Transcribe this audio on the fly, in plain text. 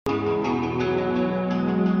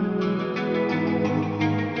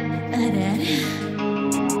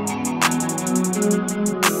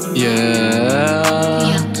Yeah,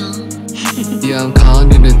 Bientôt. yeah, I'm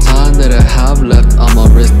counting the time that I have left on my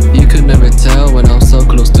wrist. You could never tell when I'm so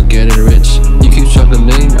close to getting rich. You keep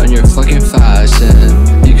struggling on your fucking fashion.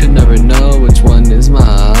 You could never know which one is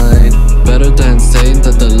mine. Better than saying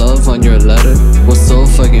that the love on your letter was so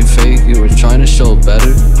fucking fake, you were trying to show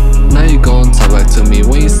better. Now you go and talk back to me.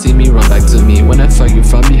 When you see me, run back to me. When I fuck you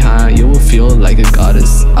from behind, you will feel like a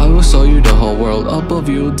goddess. I will show you the whole world above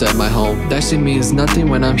you, that my home. That shit means nothing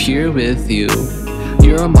when I'm here with you.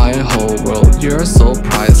 You're my whole world, you're so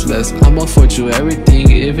priceless. I'ma afford you everything,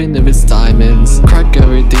 even if it's diamonds. Crack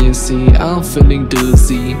everything you see, I'm feeling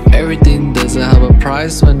doozy. Everything doesn't have a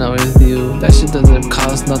price when I'm with you. That shit doesn't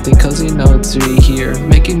cost nothing, cause you know it's right here.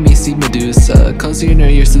 Making me see Medusa, cause you know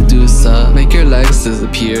you're seducer. Make your legs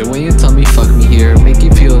disappear when you tell me fuck me here. Make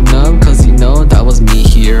you feel numb, cause you know that was me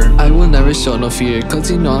here. I will never show no fear, cause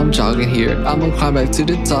you know I'm jogging here. I'ma climb back to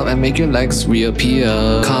the top and make your legs reappear.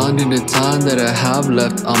 Counting the time that I have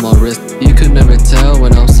left on my wrist. You could never tell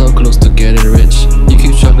when I'm so close to getting rich. You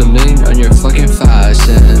keep struggling on your fucking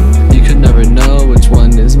fashion. You could never know which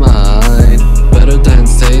one is mine. Better than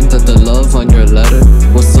saying that the love on your letter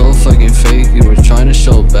was so fucking fake, you were trying to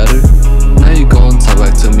show better. Now you go and talk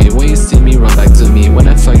back to me. When you see me, run back to me. When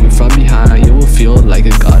I fuck you from behind, you will feel like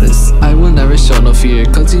a goddess. I will never show no fear,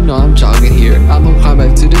 cause you know I'm jogging here. I'ma climb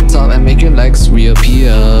back to the top and make your legs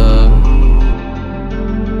reappear.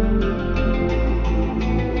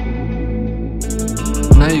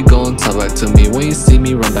 Now you go and talk back to me. When you see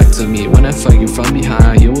me, run back to me. When I fuck you from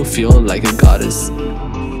behind, you will feel like a goddess.